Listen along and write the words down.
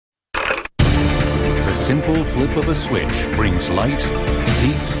simple flip of a switch brings light,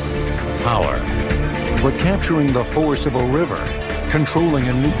 heat, power. But capturing the force of a river, controlling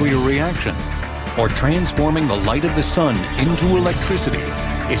a nuclear reaction, or transforming the light of the sun into electricity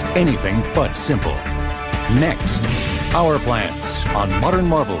is anything but simple. Next, power plants on Modern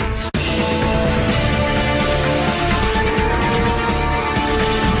Marvels.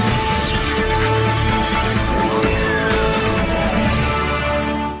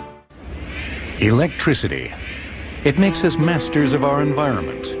 Electricity. It makes us masters of our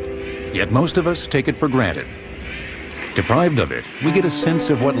environment, yet most of us take it for granted. Deprived of it, we get a sense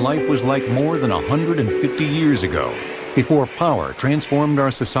of what life was like more than 150 years ago, before power transformed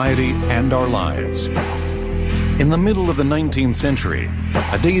our society and our lives. In the middle of the 19th century,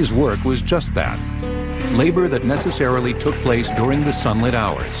 a day's work was just that, labor that necessarily took place during the sunlit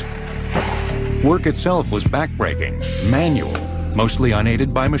hours. Work itself was backbreaking, manual, mostly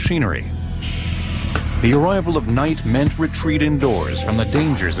unaided by machinery. The arrival of night meant retreat indoors from the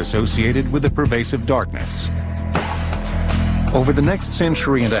dangers associated with the pervasive darkness. Over the next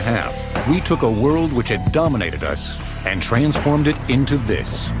century and a half, we took a world which had dominated us and transformed it into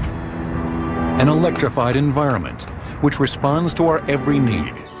this. An electrified environment which responds to our every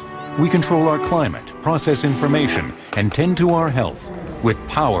need. We control our climate, process information, and tend to our health with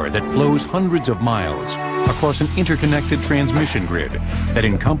power that flows hundreds of miles across an interconnected transmission grid that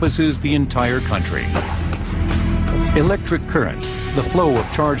encompasses the entire country. Electric current, the flow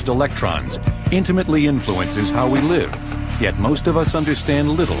of charged electrons, intimately influences how we live, yet most of us understand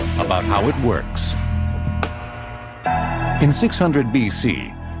little about how it works. In 600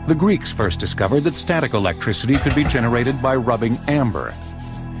 BC, the Greeks first discovered that static electricity could be generated by rubbing amber.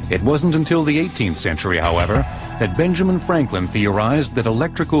 It wasn't until the 18th century, however, that Benjamin Franklin theorized that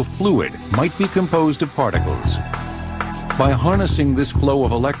electrical fluid might be composed of particles. By harnessing this flow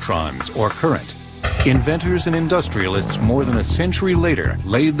of electrons, or current, inventors and industrialists more than a century later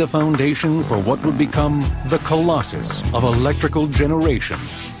laid the foundation for what would become the colossus of electrical generation,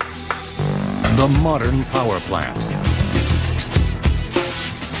 the modern power plant.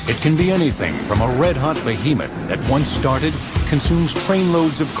 It can be anything from a red-hot behemoth that once started, consumes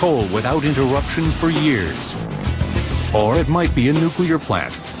trainloads of coal without interruption for years. Or it might be a nuclear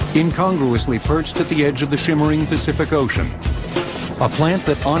plant, incongruously perched at the edge of the shimmering Pacific Ocean. A plant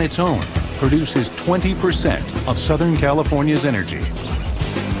that on its own produces 20% of Southern California's energy.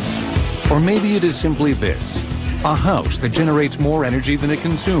 Or maybe it is simply this, a house that generates more energy than it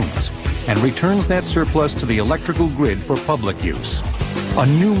consumes and returns that surplus to the electrical grid for public use. A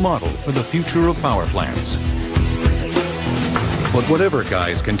new model for the future of power plants. But whatever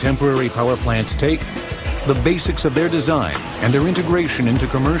guise contemporary power plants take, the basics of their design and their integration into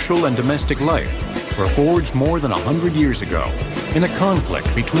commercial and domestic life were forged more than 100 years ago in a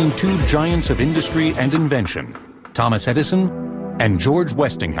conflict between two giants of industry and invention, Thomas Edison and George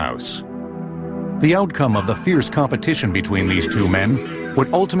Westinghouse. The outcome of the fierce competition between these two men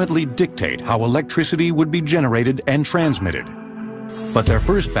would ultimately dictate how electricity would be generated and transmitted. But their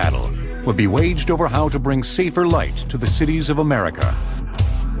first battle would be waged over how to bring safer light to the cities of America.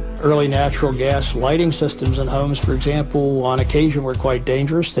 Early natural gas lighting systems in homes, for example, on occasion were quite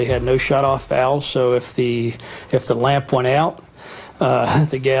dangerous. They had no shut-off valves, so if the lamp went out,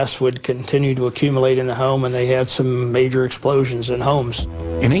 the gas would continue to accumulate in the home, and they had some major explosions in homes.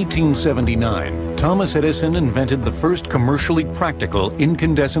 In 1879, Thomas Edison invented the first commercially practical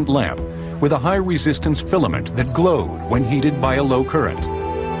incandescent lamp with a high-resistance filament that glowed when heated by a low current.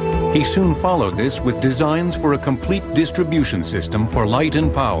 He soon followed this with designs for a complete distribution system for light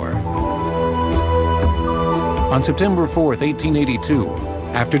and power. On September 4th, 1882,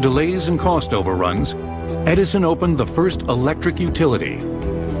 after delays and cost overruns, Edison opened the first electric utility,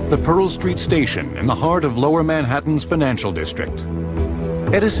 the Pearl Street Station in the heart of Lower Manhattan's financial district.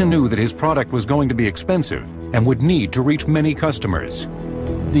 Edison knew that his product was going to be expensive and would need to reach many customers.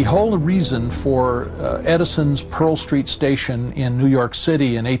 The whole reason for Edison's Pearl Street Station in New York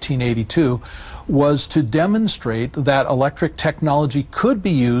City in 1882 was to demonstrate that electric technology could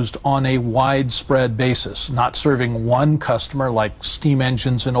be used on a widespread basis, not serving one customer like steam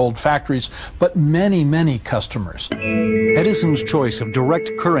engines in old factories, but many, many customers. Edison's choice of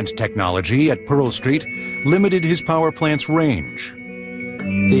direct current technology at Pearl Street limited his power plant's range.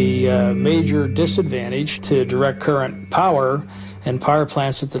 The major disadvantage to direct current power and power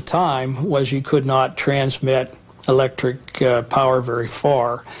plants at the time was you could not transmit electric power very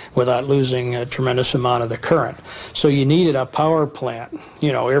far without losing a tremendous amount of the current. So you needed a power plant,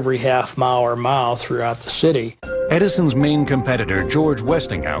 every half mile or mile throughout the city. Edison's main competitor, George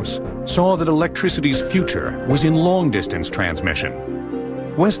Westinghouse, saw that electricity's future was in long-distance transmission.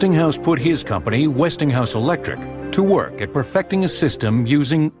 Westinghouse put his company, Westinghouse Electric, to work at perfecting a system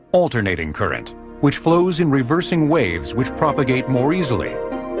using alternating current, which flows in reversing waves which propagate more easily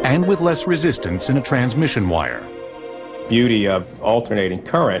and with less resistance in a transmission wire. Beauty of alternating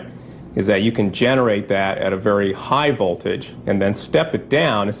current is that you can generate that at a very high voltage and then step it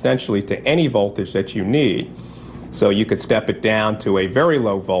down essentially to any voltage that you need. So you could step it down to a very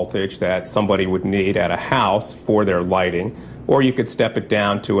low voltage that somebody would need at a house for their lighting, or you could step it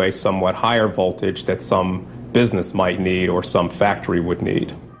down to a somewhat higher voltage that some business might need or some factory would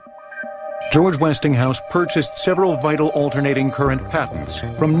need. George Westinghouse purchased several vital alternating current patents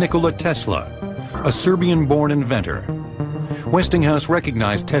from Nikola Tesla, a Serbian-born inventor. Westinghouse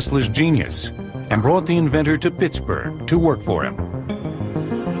recognized Tesla's genius and brought the inventor to Pittsburgh to work for him.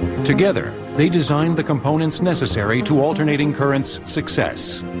 Together, they designed the components necessary to alternating current's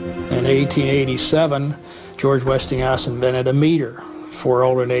success. In 1887, George Westinghouse invented a meter for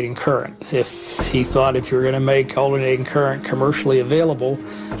alternating current. He thought if you were going to make alternating current commercially available,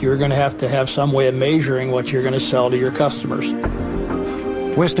 you were going to have some way of measuring what you're going to sell to your customers.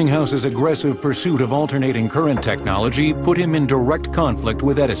 Westinghouse's aggressive pursuit of alternating current technology put him in direct conflict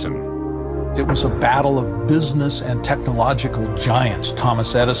with Edison. It was a battle of business and technological giants,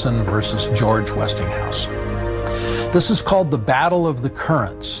 Thomas Edison versus George Westinghouse. This is called the Battle of the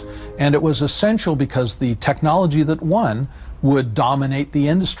Currents, and it was essential because the technology that won would dominate the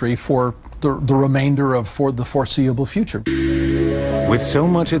industry for the remainder of the foreseeable future. With so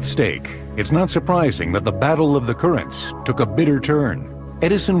much at stake, it's not surprising that the Battle of the Currents took a bitter turn.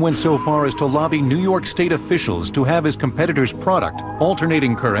 Edison went so far as to lobby New York State officials to have his competitor's product,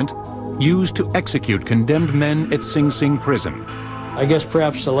 alternating current, used to execute condemned men at Sing Sing prison. I guess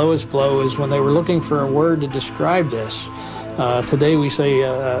perhaps the lowest blow is when they were looking for a word to describe this. Today we say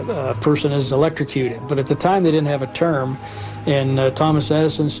a person is electrocuted, but at the time they didn't have a term, and Thomas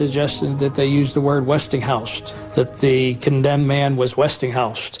Edison suggested that they use the word Westinghoused, that the condemned man was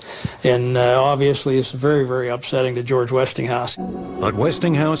Westinghoused. And obviously it's very, very upsetting to George Westinghouse. But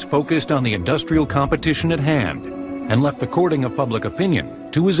Westinghouse focused on the industrial competition at hand and left the courting of public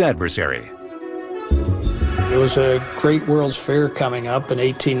opinion to his adversary. There was a great World's Fair coming up in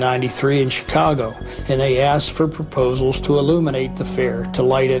 1893 in Chicago, and they asked for proposals to illuminate the fair, to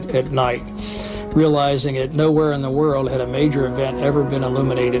light it at night, realizing that nowhere in the world had a major event ever been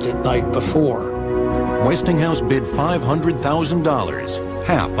illuminated at night before. Westinghouse bid $500,000,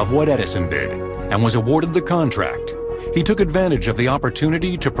 half of what Edison bid, and was awarded the contract. He took advantage of the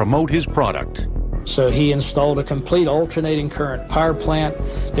opportunity to promote his product. So he installed a complete alternating current power plant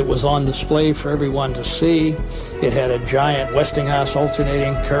that was on display for everyone to see. It had a giant Westinghouse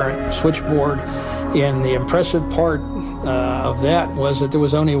alternating current switchboard, and the impressive part of that was that there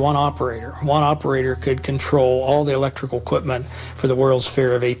was only one operator. One operator could control all the electrical equipment for the World's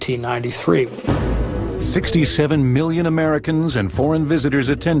Fair of 1893. 67 million Americans and foreign visitors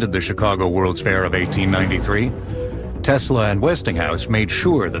attended the Chicago World's Fair of 1893. Tesla and Westinghouse made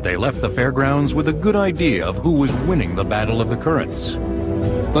sure that they left the fairgrounds with a good idea of who was winning the Battle of the Currents.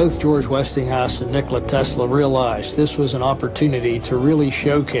 Both George Westinghouse and Nikola Tesla realized this was an opportunity to really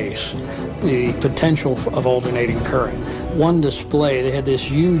showcase the potential of alternating current. One display, they had this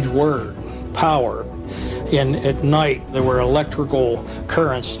huge word, power, and at night there were electrical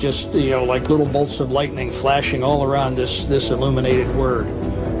currents, just like little bolts of lightning flashing all around this illuminated word.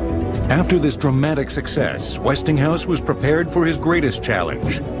 After this dramatic success, Westinghouse was prepared for his greatest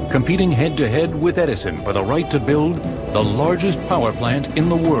challenge, competing head-to-head with Edison for the right to build the largest power plant in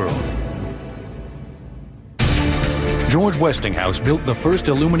the world. George Westinghouse built the first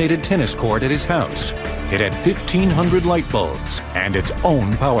illuminated tennis court at his house. It had 1,500 light bulbs and its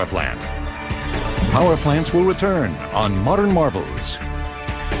own power plant. Power plants will return on Modern Marvels.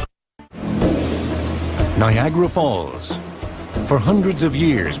 Niagara Falls. For hundreds of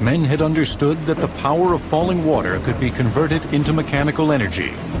years, men had understood that the power of falling water could be converted into mechanical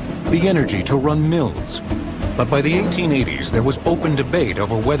energy, the energy to run mills. But by the 1880s, there was open debate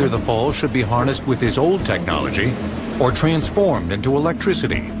over whether the fall should be harnessed with this old technology or transformed into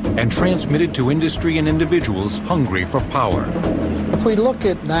electricity and transmitted to industry and individuals hungry for power. If we look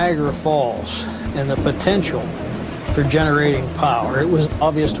at Niagara Falls and the potential for generating power, it was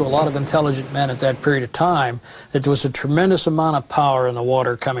obvious to a lot of intelligent men at that period of time that there was a tremendous amount of power in the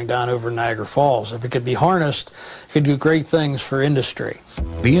water coming down over Niagara Falls. If it could be harnessed, it could do great things for industry.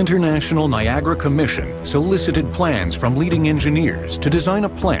 The International Niagara Commission solicited plans from leading engineers to design a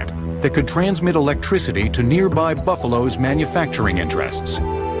plant that could transmit electricity to nearby Buffalo's manufacturing interests.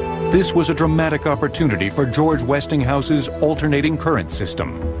 This was a dramatic opportunity for George Westinghouse's alternating current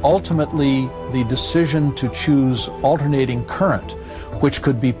system. Ultimately, the decision to choose alternating current which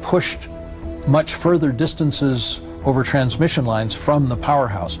could be pushed much further distances over transmission lines from the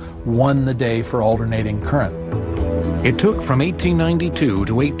powerhouse, won the day for alternating current. It took from 1892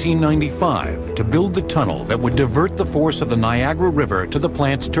 to 1895 to build the tunnel that would divert the force of the Niagara River to the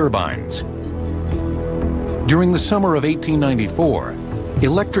plant's turbines. During the summer of 1894,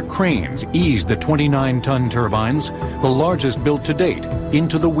 electric cranes eased the 29-ton turbines, the largest built to date,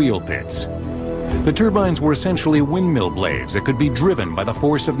 into the wheel pits. The turbines were essentially windmill blades that could be driven by the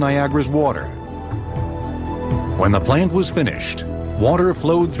force of Niagara's water. When the plant was finished, water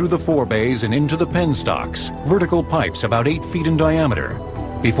flowed through the forebays and into the penstocks, vertical pipes about 8 feet in diameter,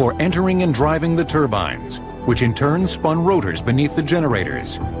 before entering and driving the turbines, which in turn spun rotors beneath the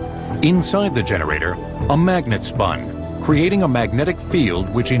generators. Inside the generator, a magnet spun, creating a magnetic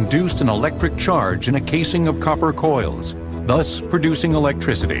field which induced an electric charge in a casing of copper coils, thus producing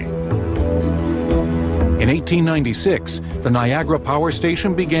electricity. In 1896, the Niagara Power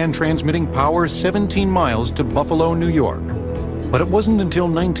Station began transmitting power 17 miles to Buffalo, New York. But it wasn't until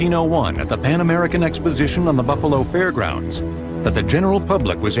 1901 at the Pan American Exposition on the Buffalo Fairgrounds that the general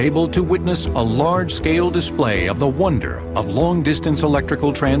public was able to witness a large-scale display of the wonder of long-distance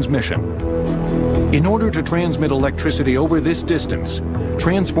electrical transmission. In order to transmit electricity over this distance,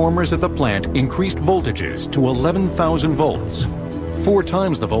 transformers at the plant increased voltages to 11,000 volts, 4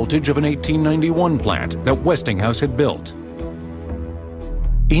 times the voltage of an 1891 plant that Westinghouse had built.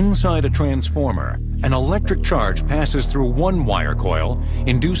 Inside a transformer, an electric charge passes through one wire coil,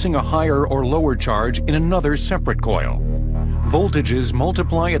 inducing a higher or lower charge in another separate coil. Voltages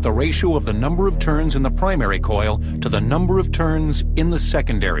multiply at the ratio of the number of turns in the primary coil to the number of turns in the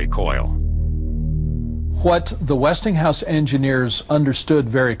secondary coil. What the Westinghouse engineers understood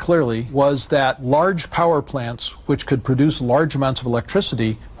very clearly was that large power plants, which could produce large amounts of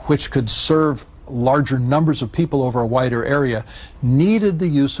electricity, which could serve larger numbers of people over a wider area, needed the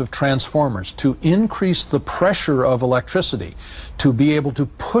use of transformers to increase the pressure of electricity, to be able to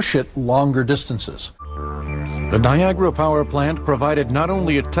push it longer distances. The Niagara Power Plant provided not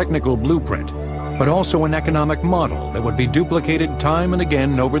only a technical blueprint, but also an economic model that would be duplicated time and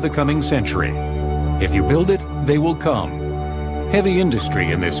again over the coming century. If you build it, they will come. Heavy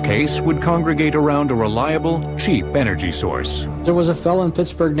industry, in this case, would congregate around a reliable, cheap energy source. There was a fellow in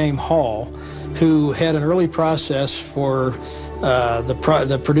Pittsburgh named Hall who had an early process for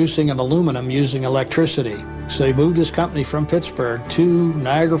the producing of aluminum using electricity. So he moved his company from Pittsburgh to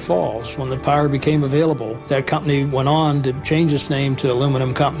Niagara Falls when the power became available. That company went on to change its name to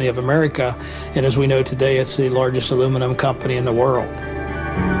Aluminum Company of America, and as we know today, it's the largest aluminum company in the world.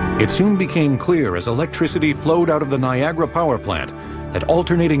 It soon became clear as electricity flowed out of the Niagara Power Plant that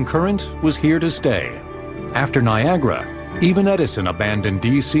alternating current was here to stay. After Niagara, even Edison abandoned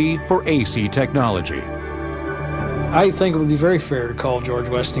DC for AC technology. I think it would be very fair to call George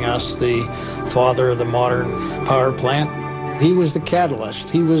Westinghouse the father of the modern power plant. He was the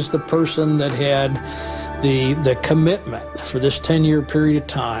catalyst. He was the person that had the commitment for this 10-year period of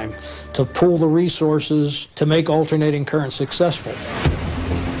time to pool the resources to make alternating current successful.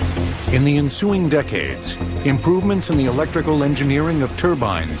 In the ensuing decades, improvements in the electrical engineering of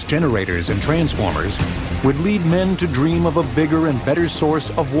turbines, generators, and transformers would lead men to dream of a bigger and better source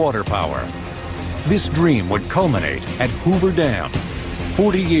of water power. This dream would culminate at Hoover Dam,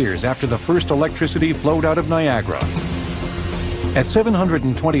 40 years after the first electricity flowed out of Niagara. At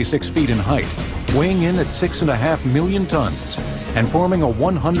 726 feet in height, weighing in at 6.5 million tons, and forming a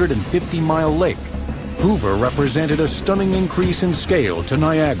 150-mile lake, Hoover represented a stunning increase in scale to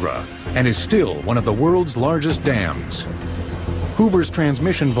Niagara and is still one of the world's largest dams. Hoover's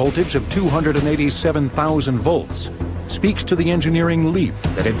transmission voltage of 287,000 volts speaks to the engineering leap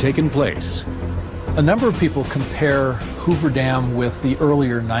that had taken place. A number of people compare Hoover Dam with the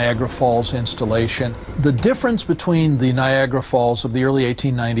earlier Niagara Falls installation. The difference between the Niagara Falls of the early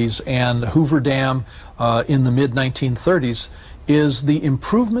 1890s and Hoover Dam in the mid-1930s is the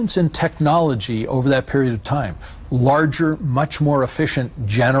improvements in technology over that period of time. Larger, much more efficient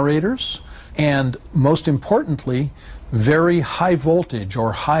generators, and most importantly, very high voltage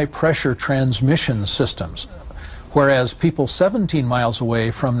or high pressure transmission systems. Whereas people 17 miles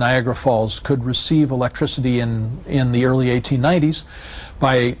away from Niagara Falls could receive electricity in the early 1890s,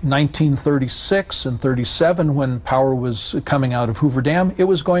 by 1936 and 37, when power was coming out of Hoover Dam, it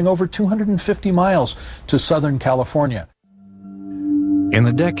was going over 250 miles to Southern California. In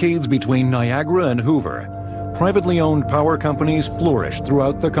the decades between Niagara and Hoover, privately owned power companies flourished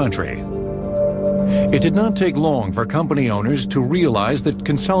throughout the country. It did not take long for company owners to realize that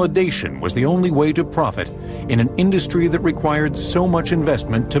consolidation was the only way to profit in an industry that required so much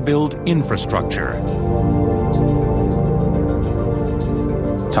investment to build infrastructure.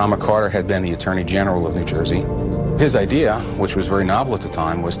 Tom McCarter had been the Attorney General of New Jersey. His idea, which was very novel at the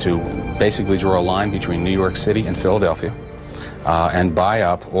time, was to basically draw a line between New York City and Philadelphia and buy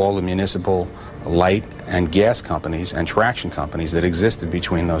up all the municipal light and gas companies and traction companies that existed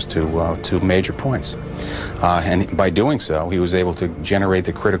between those two major points. And by doing so, he was able to generate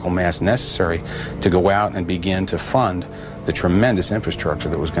the critical mass necessary to go out and begin to fund the tremendous infrastructure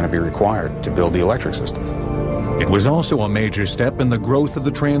that was going to be required to build the electric system. It was also a major step in the growth of the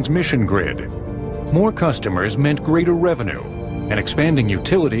transmission grid. More customers meant greater revenue. An expanding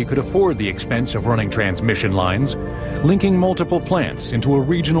utility could afford the expense of running transmission lines, linking multiple plants into a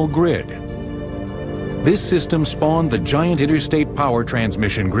regional grid. This system spawned the giant interstate power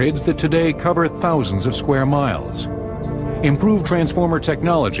transmission grids that today cover thousands of square miles. Improved transformer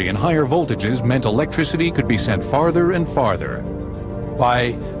technology and higher voltages meant electricity could be sent farther and farther.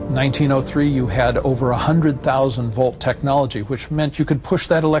 By 1903, you had over 100,000 volt technology, which meant you could push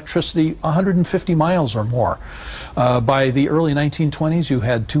that electricity 150 miles or more. By the early 1920s, you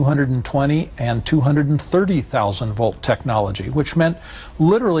had 220 and 230,000 volt technology, which meant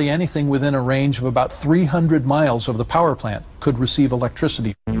literally anything within a range of about 300 miles of the power plant could receive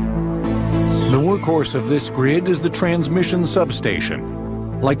electricity. The workhorse of this grid is the transmission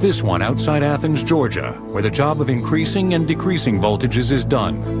substation, like this one outside Athens, Georgia, where the job of increasing and decreasing voltages is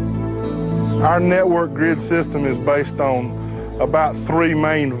done. Our network grid system is based on about 3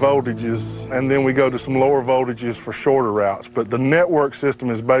 main voltages, and then we go to some lower voltages for shorter routes. But the network system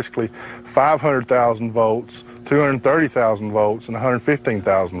is basically 500,000 volts, 230,000 volts, and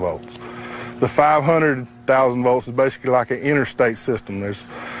 115,000 volts. The 500,000 volts is basically like an interstate system.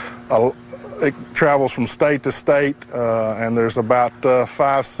 It travels from state to state, and there's about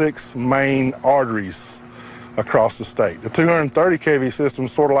 5-6 main arteries across the state. The 230 kV system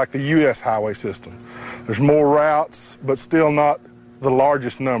is sort of like the U.S. highway system. There's more routes, but still not the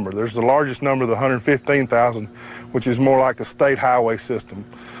largest number. There's the largest number, the 115,000, which is more like the state highway system.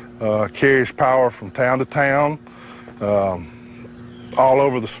 Carries power from town to town, all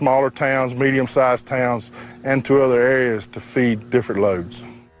over the smaller towns, medium-sized towns, and to other areas to feed different loads.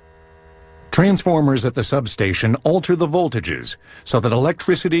 Transformers at the substation alter the voltages so that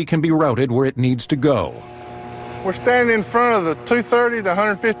electricity can be routed where it needs to go. We're standing in front of the 230 to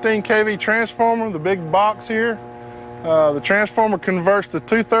 115 kV transformer, the big box here. The transformer converts the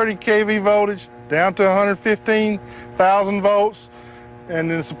 230 kV voltage down to 115,000 volts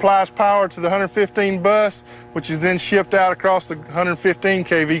and then supplies power to the 115 bus, which is then shipped out across the 115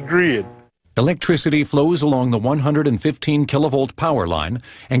 kV grid. Electricity flows along the 115 kilovolt power line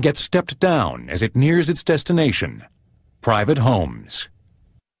and gets stepped down as it nears its destination, private homes.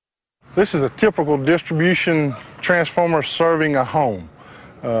 This is a typical distribution transformer serving a home.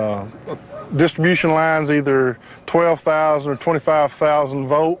 Distribution lines either 12,000 or 25,000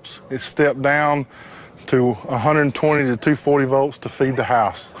 volts. It's stepped down to 120 to 240 volts to feed the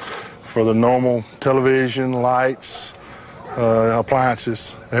house for the normal television, lights,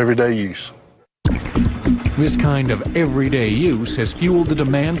 appliances, everyday use. This kind of everyday use has fueled the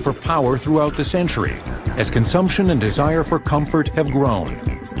demand for power throughout the century, as consumption and desire for comfort have grown.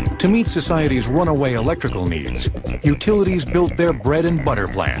 To meet society's runaway electrical needs, utilities built their bread and butter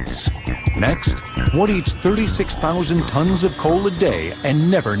plants. Next, what eats 36,000 tons of coal a day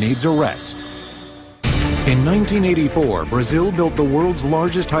and never needs a rest? In 1984, Brazil built the world's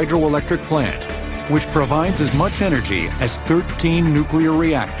largest hydroelectric plant, which provides as much energy as 13 nuclear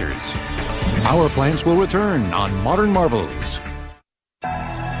reactors. Power plants will return on Modern Marvels.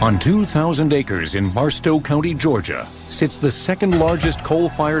 On 2,000 acres in Barstow County, Georgia, sits the second largest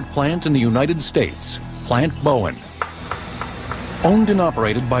coal-fired plant in the United States, Plant Bowen. Owned and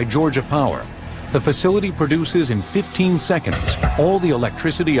operated by Georgia Power, the facility produces in 15 seconds all the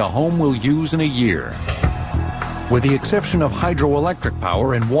electricity a home will use in a year. With the exception of hydroelectric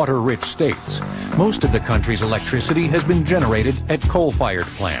power in water-rich states, most of the country's electricity has been generated at coal-fired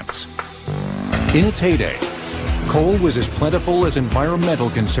plants. In its heyday, coal was as plentiful as environmental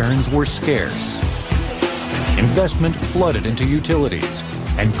concerns were scarce. Investment flooded into utilities,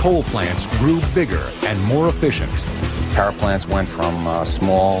 and coal plants grew bigger and more efficient. Power plants went from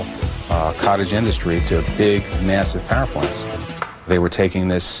small cottage industry to big, massive power plants. They were taking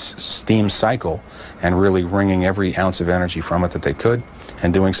this steam cycle and really wringing every ounce of energy from it that they could,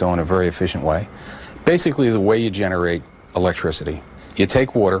 and doing so in a very efficient way. Basically, the way you generate electricity, you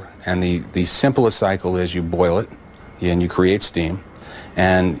take water, and the simplest cycle is you boil it, and you create steam,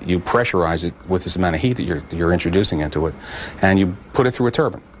 and you pressurize it with this amount of heat that you're introducing into it, and you put it through a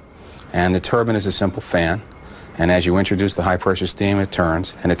turbine. And the turbine is a simple fan, and as you introduce the high-pressure steam, it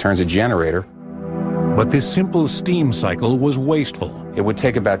turns, and it turns a generator. But this simple steam cycle was wasteful. it would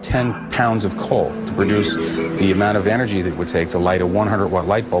take about 10 pounds of coal to produce the amount of energy that it would take to light a 100-watt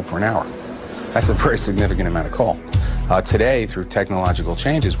light bulb for an hour. That's a very significant amount of coal. Today, through technological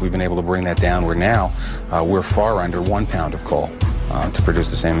changes, we've been able to bring that down where now we're far under 1 pound of coal to produce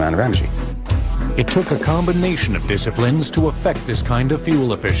the same amount of energy. It took a combination of disciplines to affect this kind of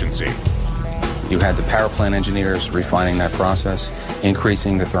fuel efficiency. You had the power plant engineers refining that process,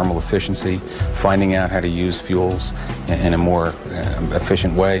 increasing the thermal efficiency, finding out how to use fuels in a more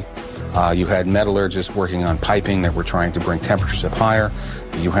efficient way. You had metallurgists working on piping that were trying to bring temperatures up higher.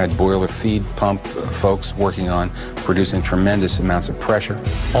 You had boiler feed pump folks working on producing tremendous amounts of pressure.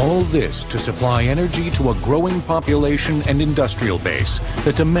 All this to supply energy to a growing population and industrial base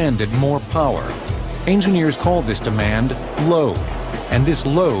that demanded more power. Engineers called this demand load, and this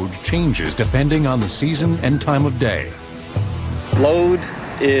load changes depending on the season and time of day. Load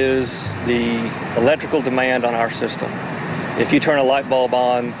is the electrical demand on our system. If you turn a light bulb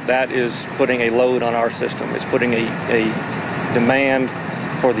on, that is putting a load on our system. It's putting a demand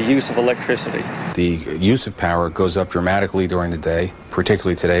for the use of electricity. The use of power goes up dramatically during the day,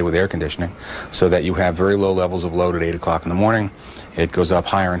 particularly today with air conditioning, so that you have very low levels of load at 8 o'clock in the morning. It goes up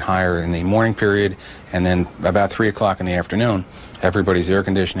higher and higher in the morning period, and then about 3 o'clock in the afternoon, everybody's air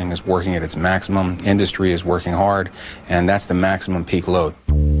conditioning is working at its maximum, industry is working hard, and that's the maximum peak load.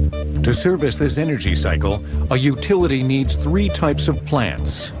 To service this energy cycle, a utility needs 3 types of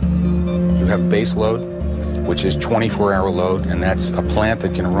plants. You have base load, which is 24-hour load, and that's a plant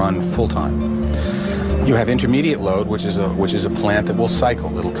that can run full-time. You have intermediate load, which is a plant that will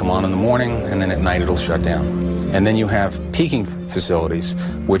cycle. It'll come on in the morning, and then at night it'll shut down. And then you have peaking facilities,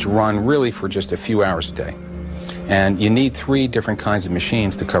 which run really for just a few hours a day. And you need 3 different kinds of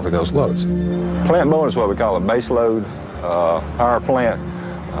machines to cover those loads. Plant mode is what we call a base load power plant.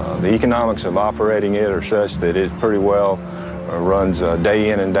 The economics of operating it are such that it pretty well runs day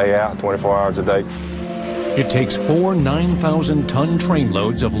in and day out, 24 hours a day. It takes 4 9,000-ton train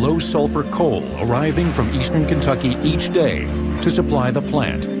loads of low-sulfur coal arriving from eastern Kentucky each day to supply the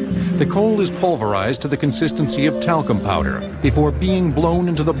plant. The coal is pulverized to the consistency of talcum powder before being blown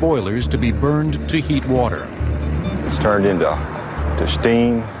into the boilers to be burned to heat water. It's turned into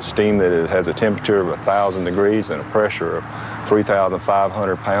steam that has a temperature of 1,000 degrees and a pressure of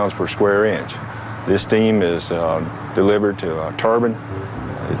 3,500 pounds per square inch. This steam is delivered to a turbine.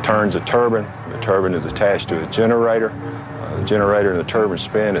 It turns a turbine. The turbine is attached to a generator. The generator and the turbine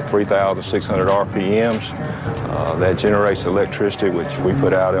spin at 3,600 RPMs. That generates electricity, which we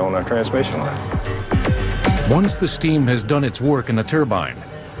put out on our transmission line. Once the steam has done its work in the turbine,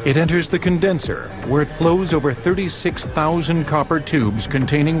 it enters the condenser, where it flows over 36,000 copper tubes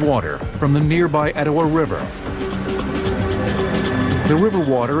containing water from the nearby Etowah River. The river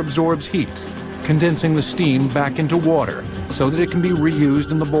water absorbs heat, condensing the steam back into water so that it can be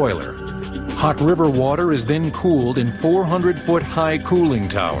reused in the boiler. Hot river water is then cooled in 400-foot high cooling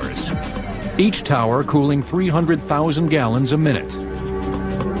towers, each tower cooling 300,000 gallons a minute.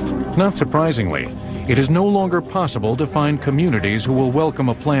 Not surprisingly, it is no longer possible to find communities who will welcome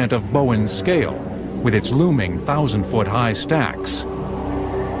a plant of Bowen's scale with its looming 1,000-foot high stacks.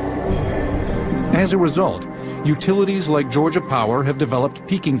 As a result, utilities like Georgia Power have developed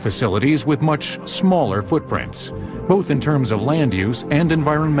peaking facilities with much smaller footprints, both in terms of land use and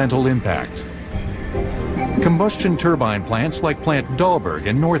environmental impact. Combustion turbine plants like Plant Dahlberg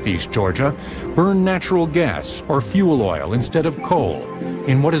in northeast Georgia burn natural gas or fuel oil instead of coal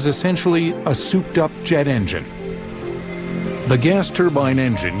in what is essentially a souped-up jet engine. The gas turbine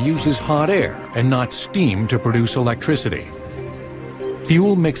engine uses hot air and not steam to produce electricity.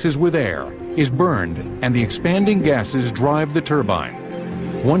 Fuel mixes with air, is burned, and the expanding gases drive the turbine.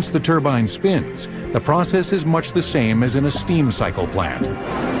 Once the turbine spins, the process is much the same as in a steam cycle plant.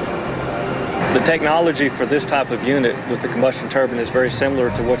 The technology for this type of unit with the combustion turbine is very similar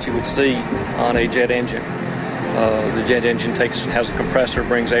to what you would see on a jet engine. The jet engine has a compressor,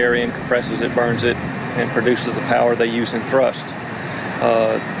 brings air in, compresses it, burns it, and produces the power they use in thrust.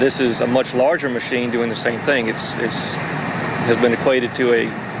 This is a much larger machine doing the same thing. It has been equated to a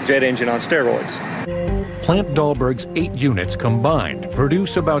jet engine on steroids. Plant Dahlberg's 8 units combined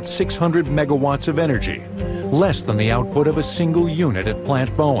produce about 600 megawatts of energy, less than the output of a single unit at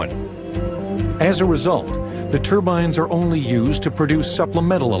Plant Bowen. As a result, the turbines are only used to produce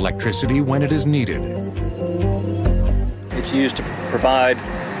supplemental electricity when it is needed. It's used to provide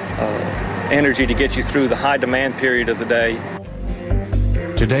energy to get you through the high demand period of the day.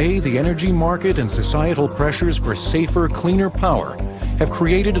 Today, the energy market and societal pressures for safer, cleaner power have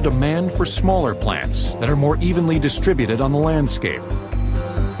created a demand for smaller plants that are more evenly distributed on the landscape.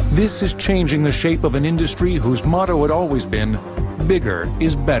 This is changing the shape of an industry whose motto had always been, bigger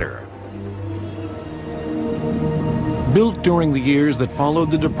is better. Built during the years that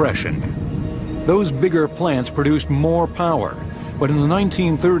followed the Depression, those bigger plants produced more power. But in the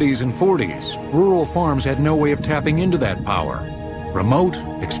 1930s and 40s, rural farms had no way of tapping into that power. Remote,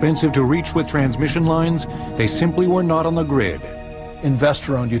 expensive to reach with transmission lines, they simply were not on the grid.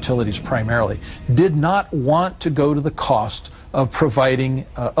 Investor-owned utilities primarily did not want to go to the cost of providing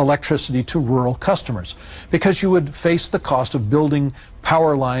electricity to rural customers, because you would face the cost of building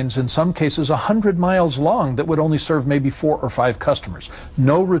power lines, in some cases 100 miles long, that would only serve maybe 4 or 5 customers.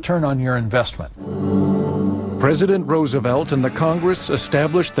 No return on your investment. President Roosevelt and the Congress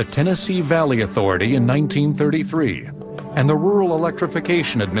established the Tennessee Valley Authority in 1933 and the Rural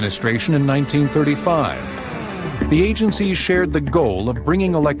Electrification Administration in 1935. The agencies shared the goal of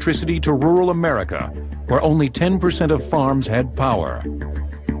bringing electricity to rural America, where only 10% of farms had power.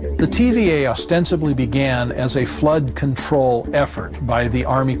 The TVA ostensibly began as a flood control effort by the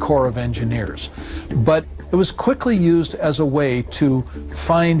Army Corps of Engineers, but it was quickly used as a way to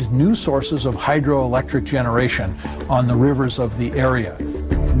find new sources of hydroelectric generation on the rivers of the area.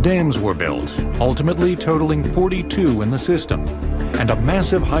 Dams were built, ultimately totaling 42 in the system, and a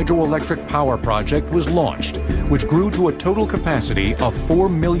massive hydroelectric power project was launched, which grew to a total capacity of 4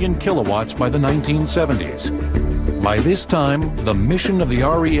 million kilowatts by the 1970s. By this time, the mission of the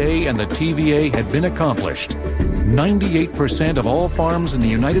REA and the TVA had been accomplished. 98% of all farms in the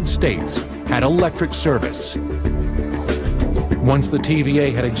United States had electric service. Once the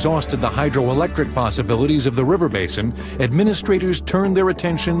TVA had exhausted the hydroelectric possibilities of the river basin, administrators turned their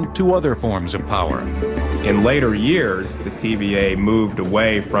attention to other forms of power. In later years, the TVA moved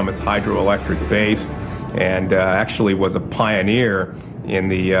away from its hydroelectric base and actually was a pioneer in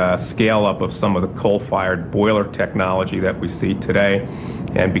the scale-up of some of the coal-fired boiler technology that we see today,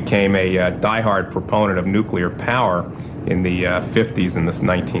 and became a diehard proponent of nuclear power in the 50s and the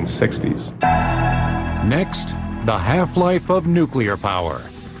 1960s. Next, the half-life of nuclear power.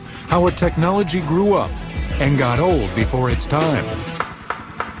 How a technology grew up and got old before its time.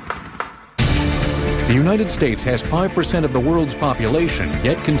 The United States has 5% of the world's population,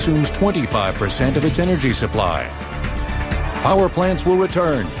 yet consumes 25% of its energy supply. Power plants will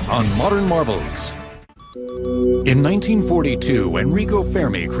return on Modern Marvels. In 1942, Enrico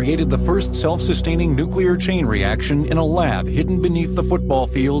Fermi created the first self-sustaining nuclear chain reaction in a lab hidden beneath the football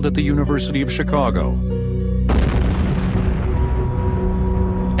field at the University of Chicago.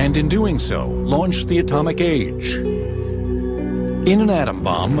 And in doing so, launched the atomic age. In an atom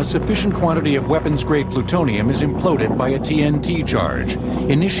bomb, a sufficient quantity of weapons-grade plutonium is imploded by a TNT charge,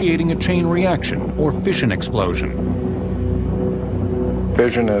 initiating a chain reaction or fission explosion.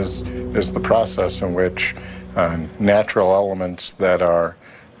 Fission is the process in which natural elements that are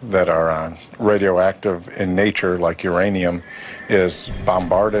radioactive in nature, like uranium, is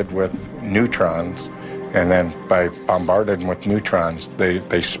bombarded with neutrons, and then by bombarded with neutrons,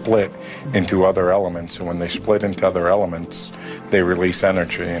 they split into other elements, and when they split into other elements, they release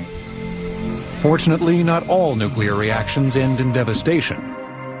energy. Fortunately, not all nuclear reactions end in devastation.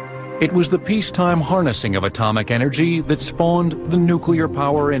 It was the peacetime harnessing of atomic energy that spawned the nuclear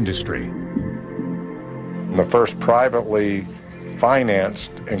power industry. The first privately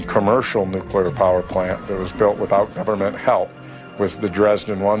financed and commercial nuclear power plant that was built without government help was the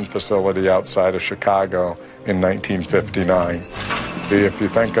Dresden 1 facility outside of Chicago in 1959. If you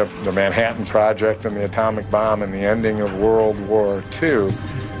think of the Manhattan Project and the atomic bomb and the ending of World War II,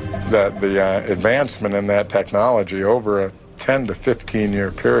 that the advancement in that technology over a 10 to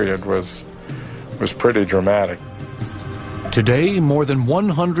 15-year period was pretty dramatic. Today, more than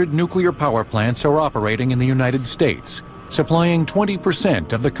 100 nuclear power plants are operating in the United States, supplying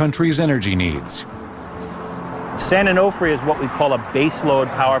 20% of the country's energy needs. San Onofre is what we call a baseload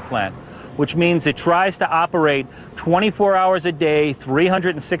power plant, which means it tries to operate 24 hours a day,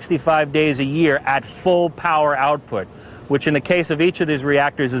 365 days a year at full power output, which in the case of each of these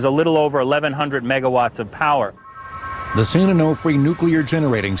reactors is a little over 1,100 megawatts of power. The San Onofre Nuclear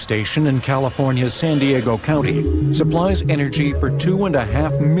Generating Station in California's San Diego County supplies energy for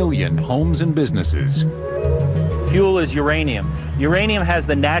 2.5 million homes and businesses. Fuel is uranium. Uranium has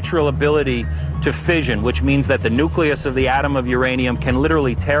the natural ability to fission, which means that the nucleus of the atom of uranium can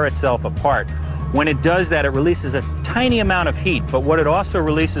literally tear itself apart. When it does that, it releases a tiny amount of heat, but what it also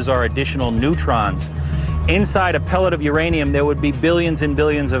releases are additional neutrons. Inside a pellet of uranium, there would be billions and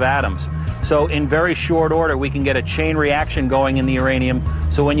billions of atoms. So in very short order, we can get a chain reaction going in the uranium.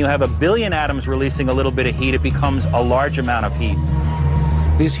 So when you have a billion atoms releasing a little bit of heat, it becomes a large amount of heat.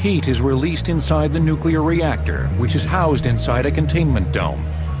 This heat is released inside the nuclear reactor, which is housed inside a containment dome.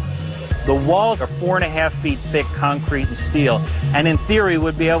 The walls are 4.5 feet thick concrete and steel, and in theory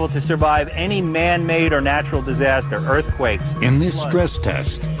would be able to survive any man-made or natural disaster, earthquakes. In this stress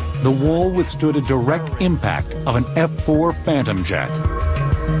test, the wall withstood a direct impact of an F-4 Phantom jet.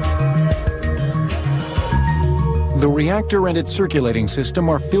 The reactor and its circulating system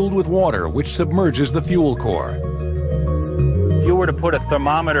are filled with water, which submerges the fuel core. If you were to put a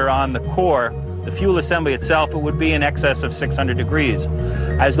thermometer on the core, the fuel assembly itself, it would be in excess of 600 degrees.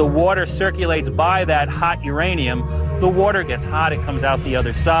 As the water circulates by that hot uranium, the water gets hot, it comes out the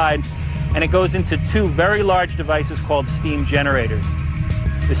other side, and it goes into two very large devices called steam generators.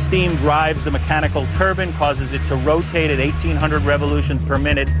 The steam drives the mechanical turbine, causes it to rotate at 1,800 revolutions per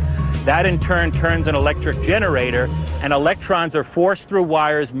minute. That in turn turns an electric generator, and electrons are forced through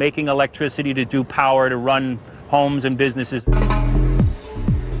wires, making electricity to do power to run homes and businesses.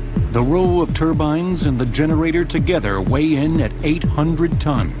 The row of turbines and the generator together weigh in at 800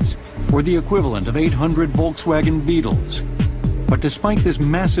 tons, or the equivalent of 800 Volkswagen Beetles. But despite this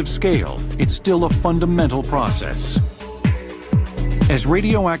massive scale, it's still a fundamental process. As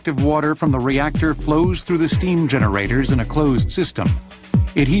radioactive water from the reactor flows through the steam generators in a closed system,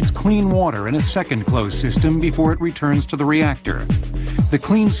 it heats clean water in a second closed system before it returns to the reactor. The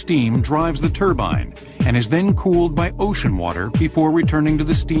clean steam drives the turbine and is then cooled by ocean water before returning to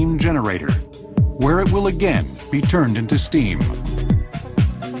the steam generator, where it will again be turned into steam.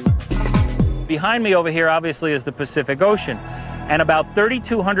 Behind me over here, obviously, is the Pacific Ocean. And about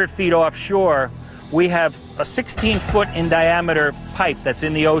 3,200 feet offshore, we have a 16-foot in diameter pipe that's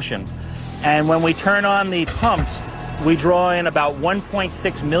in the ocean. And when we turn on the pumps, we draw in about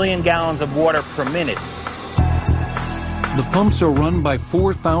 1.6 million gallons of water per minute. The pumps are run by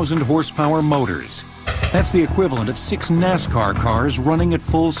 4,000 horsepower motors. That's the equivalent of 6 NASCAR cars running at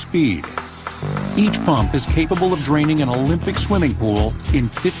full speed. Each pump is capable of draining an Olympic swimming pool in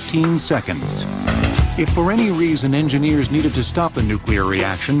 15 seconds. If for any reason engineers needed to stop the nuclear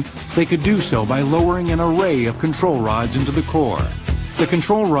reaction, they could do so by lowering an array of control rods into the core. The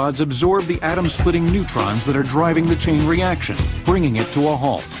control rods absorb the atom-splitting neutrons that are driving the chain reaction, bringing it to a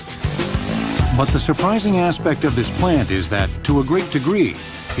halt. But the surprising aspect of this plant is that, to a great degree,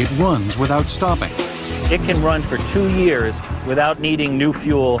 it runs without stopping. It can run for 2 years without needing new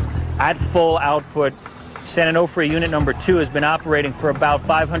fuel at full output. San Onofre Unit Number 2 has been operating for about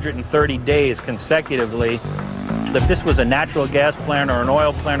 530 days consecutively. If this was a natural gas plant or an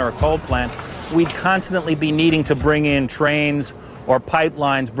oil plant or a coal plant, we'd constantly be needing to bring in trains or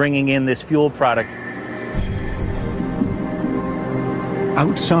pipelines bringing in this fuel product.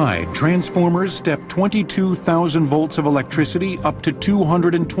 Outside, transformers step 22,000 volts of electricity up to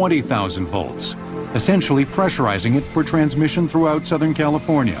 220,000 volts, essentially pressurizing it for transmission throughout Southern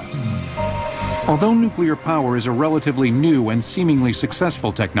California. Although nuclear power is a relatively new and seemingly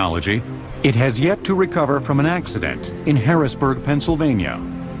successful technology, it has yet to recover from an accident in Harrisburg, Pennsylvania.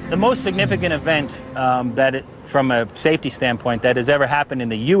 The most significant event from a safety standpoint that has ever happened in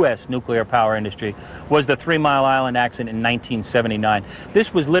the U.S. nuclear power industry was the 3 Mile Island accident in 1979.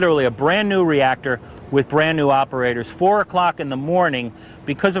 This was literally a brand new reactor with brand new operators. 4 o'clock in the morning,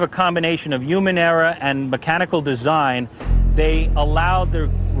 because of a combination of human error and mechanical design, they allowed the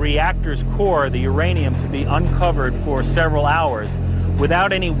reactor's core, the uranium, to be uncovered for several hours.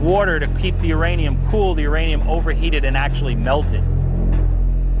 Without any water to keep the uranium cool, the uranium overheated and actually melted.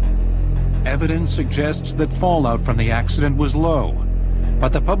 Evidence suggests that fallout from the accident was low,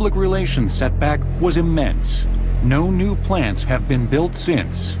 but the public relations setback was immense. No new plants have been built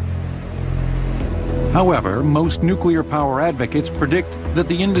since. However, most nuclear power advocates predict that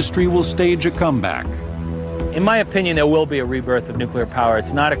the industry will stage a comeback. In my opinion, there will be a rebirth of nuclear power.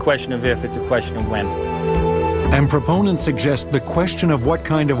 It's not a question of if, it's a question of when. And proponents suggest the question of what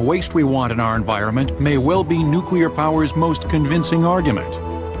kind of waste we want in our environment may well be nuclear power's most convincing argument.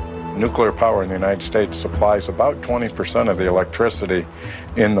 Nuclear power in the United States supplies about 20% of the electricity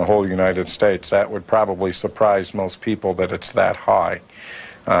in the whole United States. That would probably surprise most people that it's that high.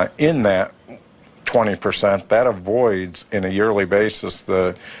 In that 20%, that avoids, in a yearly basis,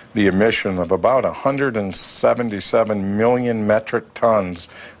 the emission of about 177 million metric tons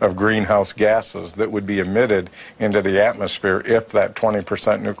of greenhouse gases that would be emitted into the atmosphere if that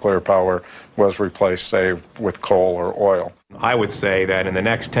 20% nuclear power was replaced, say, with coal or oil. I would say that in the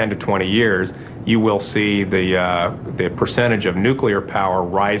next 10 to 20 years, you will see the percentage of nuclear power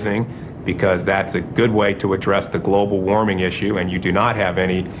rising, because that's a good way to address the global warming issue, and you do not have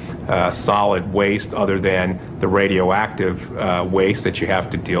any solid waste other than the radioactive waste that you have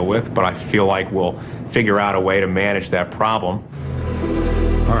to deal with. But I feel like we'll figure out a way to manage that problem.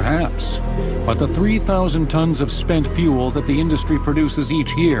 Perhaps. But the 3,000 tons of spent fuel that the industry produces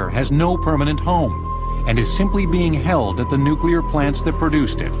each year has no permanent home and is simply being held at the nuclear plants that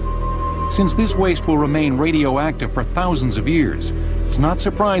produced it. Since this waste will remain radioactive for thousands of years, it's not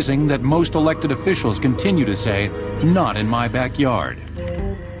surprising that most elected officials continue to say, "Not in my backyard."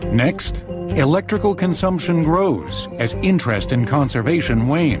 Next, electrical consumption grows as interest in conservation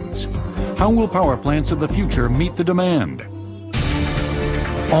wanes. How will power plants of the future meet the demand?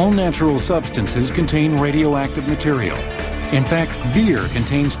 All natural substances contain radioactive material. In fact, beer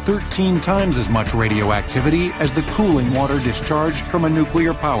contains 13 times as much radioactivity as the cooling water discharged from a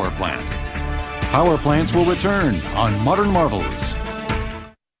nuclear power plant. Power plants will return on Modern Marvels.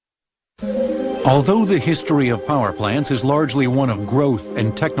 Although the history of power plants is largely one of growth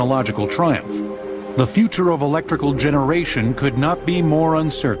and technological triumph, the future of electrical generation could not be more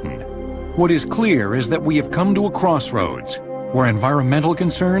uncertain. What is clear is that we have come to a crossroads where environmental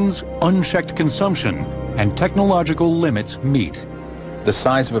concerns, unchecked consumption, and technological limits meet. The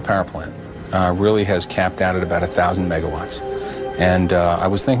size of a power plant really has capped out at about 1,000 megawatts. And I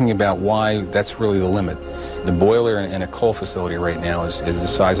was thinking about why that's really the limit. The boiler in a coal facility right now is the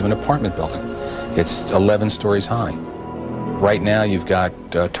size of an apartment building. It's 11 stories high. Right now you've got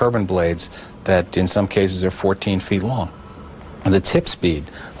turbine blades that in some cases are 14 feet long. The tip speed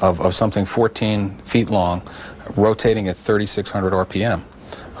of something 14 feet long rotating at 3,600 RPM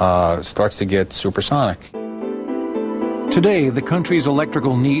starts to get supersonic. Today, the country's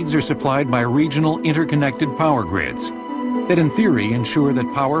electrical needs are supplied by regional interconnected power grids that in theory ensure that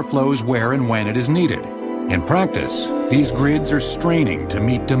power flows where and when it is needed. In practice, these grids are straining to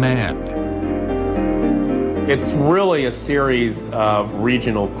meet demand. It's really a series of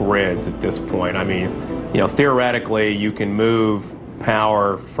regional grids at this point. I mean, theoretically, you can move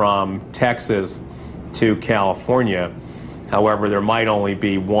power from Texas to California. However, there might only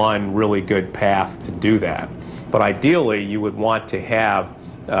be one really good path to do that. But ideally, you would want to have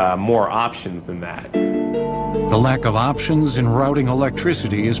more options than that. The lack of options in routing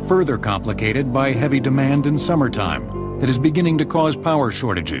electricity is further complicated by heavy demand in summertime that is beginning to cause power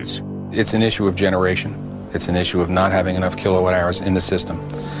shortages. It's an issue of generation. It's an issue of not having enough kilowatt hours in the system.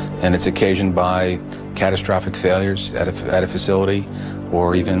 And it's occasioned by catastrophic failures at a facility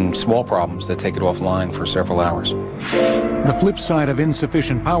or even small problems that take it offline for several hours. The flip side of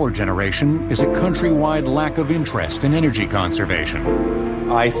insufficient power generation is a countrywide lack of interest in energy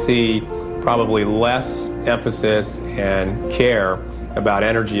conservation. I see probably less emphasis and care about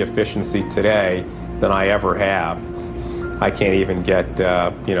energy efficiency today than I ever have. I can't even get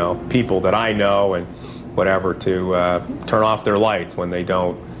people that I know and whatever to turn off their lights when they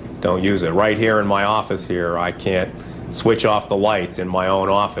don't use it. Right here in my office here, I can't switch off the lights in my own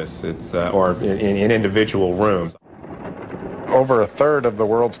office. It's or in individual rooms. Over a third of the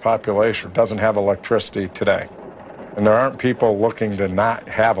world's population doesn't have electricity today. And there aren't people looking to not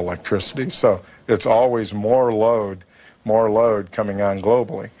have electricity, so it's always more load coming on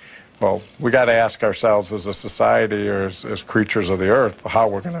globally. Well, we got to ask ourselves as a society or as creatures of the earth how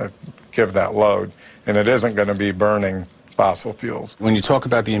we're going to give that load, and it isn't going to be burning fossil fuels. When you talk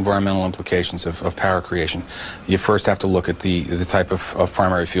about the environmental implications of power creation, you first have to look at the type of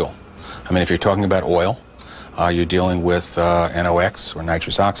primary fuel. I mean, if you're talking about oil, you're dealing with NOx or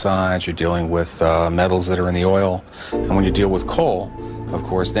nitrous oxides, you're dealing with metals that are in the oil, and when you deal with coal, of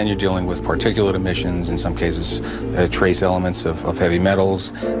course, then you're dealing with particulate emissions, in some cases trace elements of heavy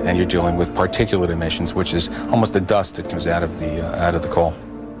metals, and you're dealing with particulate emissions, which is almost the dust that comes out of the coal.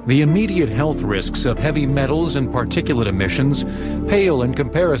 The immediate health risks of heavy metals and particulate emissions pale in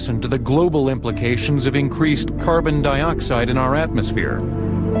comparison to the global implications of increased carbon dioxide in our atmosphere.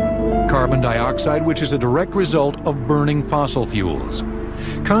 Carbon dioxide, which is a direct result of burning fossil fuels.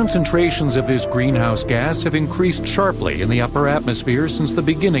 Concentrations of this greenhouse gas have increased sharply in the upper atmosphere since the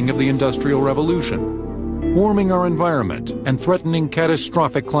beginning of the Industrial Revolution, warming our environment and threatening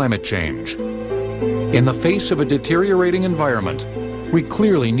catastrophic climate change. In the face of a deteriorating environment, we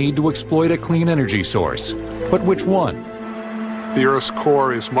clearly need to exploit a clean energy source. But which one? The Earth's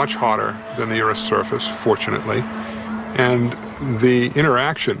core is much hotter than the Earth's surface, fortunately, and the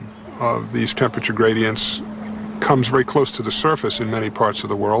interaction of these temperature gradients comes very close to the surface in many parts of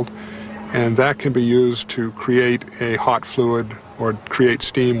the world, and that can be used to create a hot fluid or create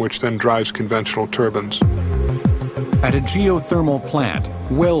steam, which then drives conventional turbines. At a geothermal plant,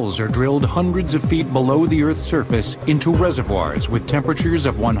 wells are drilled hundreds of feet below the Earth's surface into reservoirs with temperatures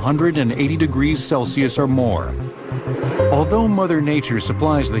of 180 degrees Celsius or more. Although Mother Nature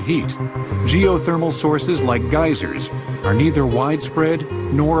supplies the heat, geothermal sources like geysers are neither widespread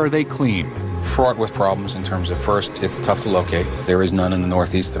nor are they clean. fraught with problems in terms of, first, it's tough to locate. There is none in the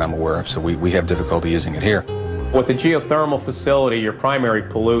Northeast that I'm aware of, so we have difficulty using it here. With the geothermal facility, your primary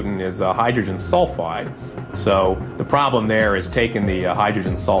pollutant is hydrogen sulfide. So the problem there is taking the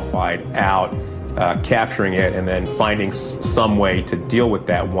hydrogen sulfide out, capturing it, and then finding some way to deal with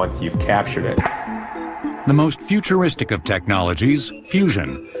that once you've captured it. The most futuristic of technologies,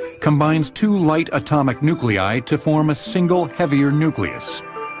 fusion, combines two light atomic nuclei to form a single heavier nucleus.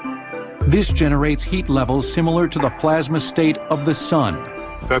 This generates heat levels similar to the plasma state of the sun.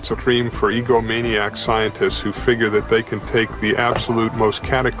 That's a dream for egomaniac scientists who figure that they can take the absolute most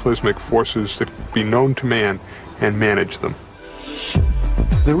cataclysmic forces that be known to man and manage them.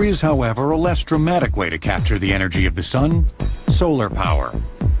 There is, however, a less dramatic way to capture the energy of the sun: solar power.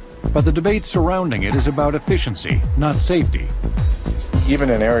 But the debate surrounding it is about efficiency, not safety. Even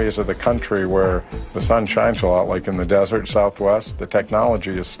in areas of the country where the sun shines a lot, like in the desert Southwest, the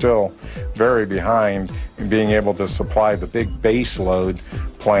technology is still very behind in being able to supply the big base load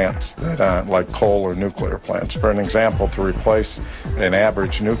plants that, like coal or nuclear plants. For an example, to replace an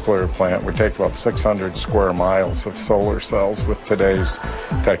average nuclear plant would take about 600 square miles of solar cells with today's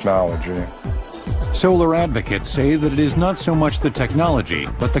technology. Solar advocates say that it is not so much the technology,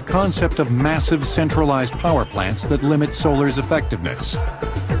 but the concept of massive centralized power plants that limit solar's effectiveness.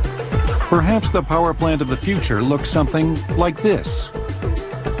 Perhaps the power plant of the future looks something like this: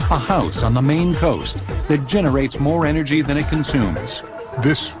 a house on the Maine coast that generates more energy than it consumes.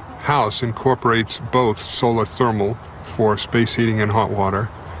 This house incorporates both solar thermal for space heating and hot water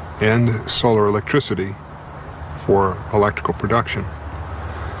and solar electricity for electrical production.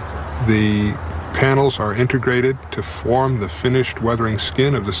 The panels are integrated to form the finished weathering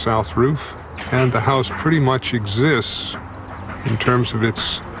skin of the south roof, and the house pretty much exists in terms of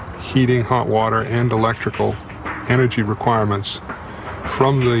its heating, hot water, and electrical energy requirements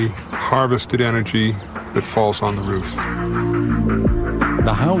from the harvested energy that falls on the roof.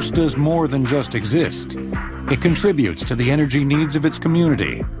 The house does more than just exist. It contributes to the energy needs of its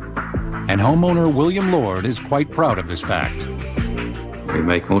community. And homeowner William Lord is quite proud of this fact. We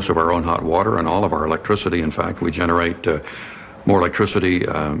make most of our own hot water and all of our electricity. In fact, we generate more electricity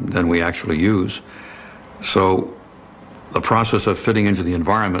than we actually use. So the process of fitting into the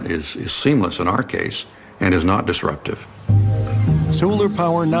environment is seamless in our case and is not disruptive. Solar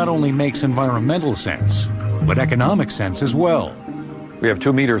power not only makes environmental sense, but economic sense as well. We have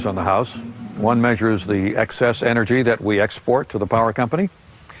 2 meters on the house. One measures the excess energy that we export to the power company,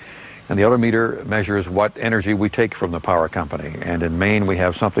 and the other meter measures what energy we take from the power company. And in Maine, we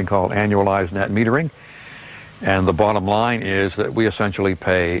have something called annualized net metering. And the bottom line is that we essentially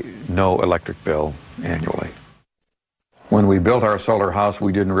pay no electric bill annually. When we built our solar house,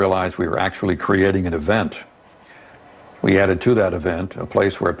 we didn't realize we were actually creating an event. We added to that event a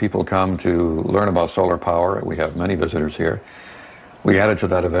place where people come to learn about solar power. We have many visitors here. We added to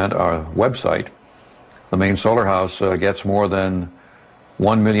that event our website. The Maine Solar House gets more than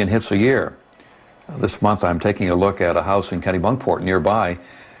 1 million hits a year. This month I'm taking a look at a house in Kennebunkport nearby.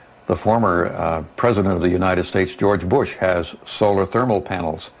 The former President of the United States, George Bush, has solar thermal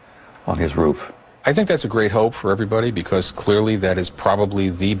panels on his roof. I think that's a great hope for everybody because clearly that is probably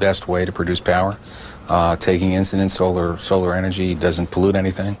the best way to produce power. Taking incident solar energy doesn't pollute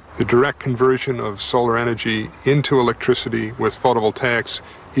anything. The direct conversion of solar energy into electricity with photovoltaics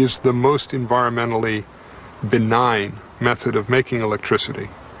is the most environmentally benign method of making electricity.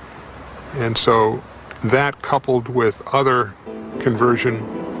 And so that, coupled with other conversion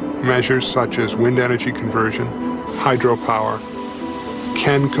measures such as wind energy conversion, hydropower,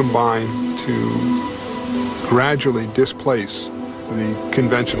 can combine to gradually displace the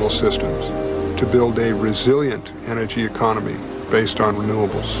conventional systems to build a resilient energy economy based on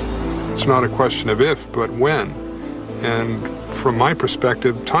renewables. It's not a question of if, but when. And from my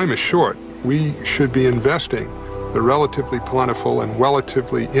perspective, time is short. We should be investing the relatively plentiful and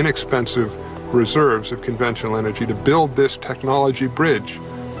relatively inexpensive reserves of conventional energy to build this technology bridge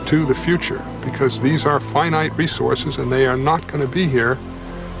to the future, because these are finite resources and they are not going to be here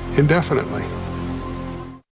indefinitely.